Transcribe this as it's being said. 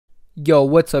Yo,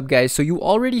 what's up guys? So you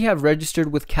already have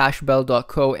registered with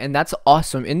cashbell.co and that's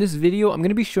awesome. In this video, I'm going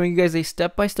to be showing you guys a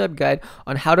step-by-step guide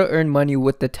on how to earn money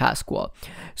with the task wall.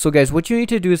 So guys, what you need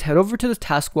to do is head over to the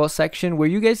task wall section where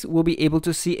you guys will be able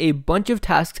to see a bunch of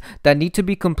tasks that need to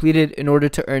be completed in order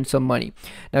to earn some money.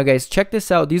 Now guys, check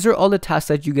this out. These are all the tasks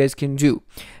that you guys can do.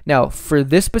 Now for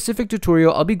this specific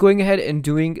tutorial, I'll be going ahead and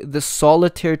doing the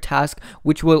solitaire task,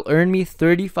 which will earn me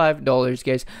 $35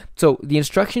 guys. So the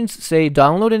instructions say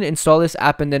download and install this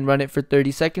app and then run it for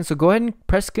 30 seconds. So go ahead and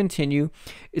press continue.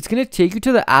 It's going to take you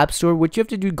to the app store. What you have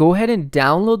to do, go ahead and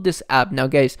download this app. Now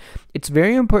guys, it's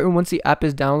very important once the app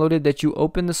is downloaded that you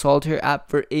open the solitaire app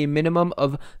for a minimum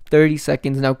of 30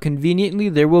 seconds. Now conveniently,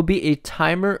 there will be a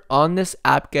timer on this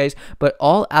app guys, but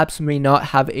all apps may not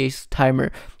have a timer.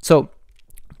 So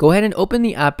go ahead and open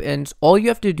the app, and all you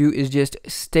have to do is just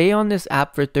stay on this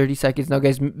app for 30 seconds. Now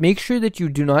guys, make sure that you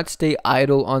do not stay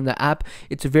idle on the app.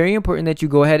 It's very important that you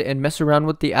go ahead and mess around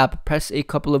with the app, press a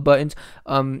couple of buttons.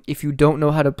 If you don't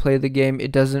know how to play the game,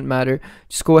 it doesn't matter.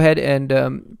 Just go ahead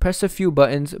and press a few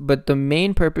buttons, but the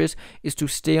main purpose is to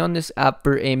stay on this app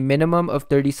for a minimum of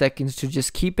 30 seconds to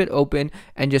just keep it open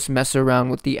and just mess around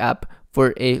with the app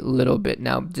for a little bit.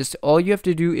 Now just all you have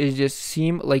to do is just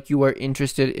seem like you are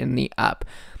interested in the app.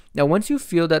 Now once you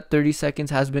feel that 30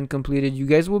 seconds has been completed, you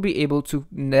guys will be able to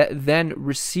then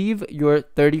receive your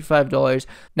 $35.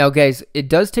 Now guys, it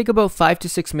does take about 5 to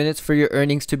 6 minutes for your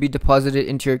earnings to be deposited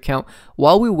into your account.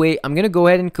 While we wait, I'm going to go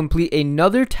ahead and complete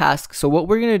another task. So what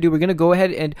we're going to do, we're going to go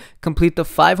ahead and complete the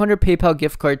 500 PayPal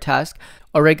gift card task.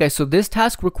 Alright guys, so this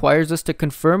task requires us to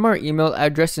confirm our email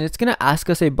address, and it's going to ask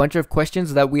us a bunch of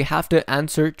questions that we have to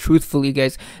answer truthfully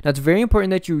guys. Now it's very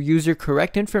important that you use your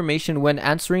correct information when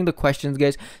answering the questions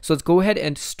guys. So let's go ahead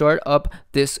and start up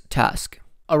this task.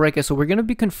 Alright guys, so we're going to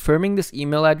be confirming this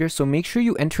email address, so make sure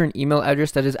you enter an email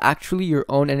address that is actually your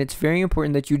own, and it's very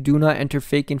important that you do not enter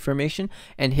fake information,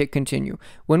 and hit continue.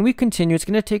 When we continue, it's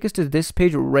going to take us to this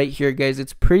page right here guys.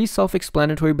 It's pretty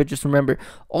self-explanatory, but just remember,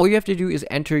 all you have to do is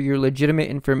enter your legitimate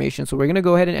information. So we're going to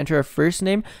go ahead and enter our first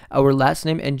name, our last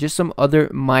name, and just some other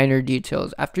minor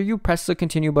details. After you press the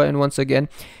continue button once again,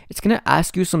 it's going to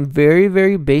ask you some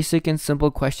very basic and simple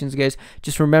questions guys.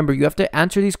 Just remember, you have to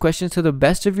answer these questions to the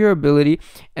best of your ability.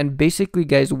 And basically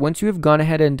guys, once you have gone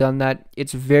ahead and done that,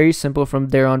 it's very simple from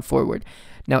there on forward.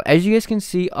 Now as you guys can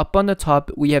see up on the top,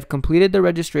 we have completed the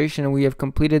registration and we have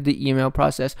completed the email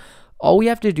process. All we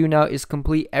have to do now is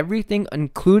complete everything,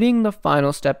 including the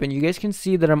final step, and you guys can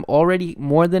see that I'm already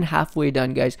more than halfway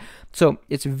done guys. So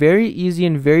it's very easy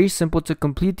and very simple to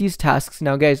complete these tasks.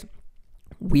 Now guys,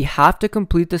 we have to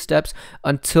complete the steps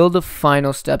until the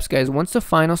final steps guys. Once the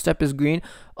final step is green,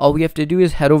 all we have to do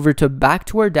is head over to back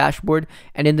to our dashboard,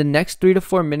 and in the next 3 to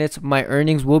 4 minutes my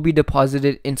earnings will be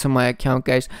deposited into my account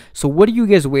guys. So what are you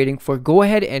guys waiting for? Go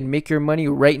ahead and make your money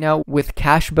right now with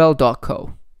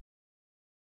cashbell.co.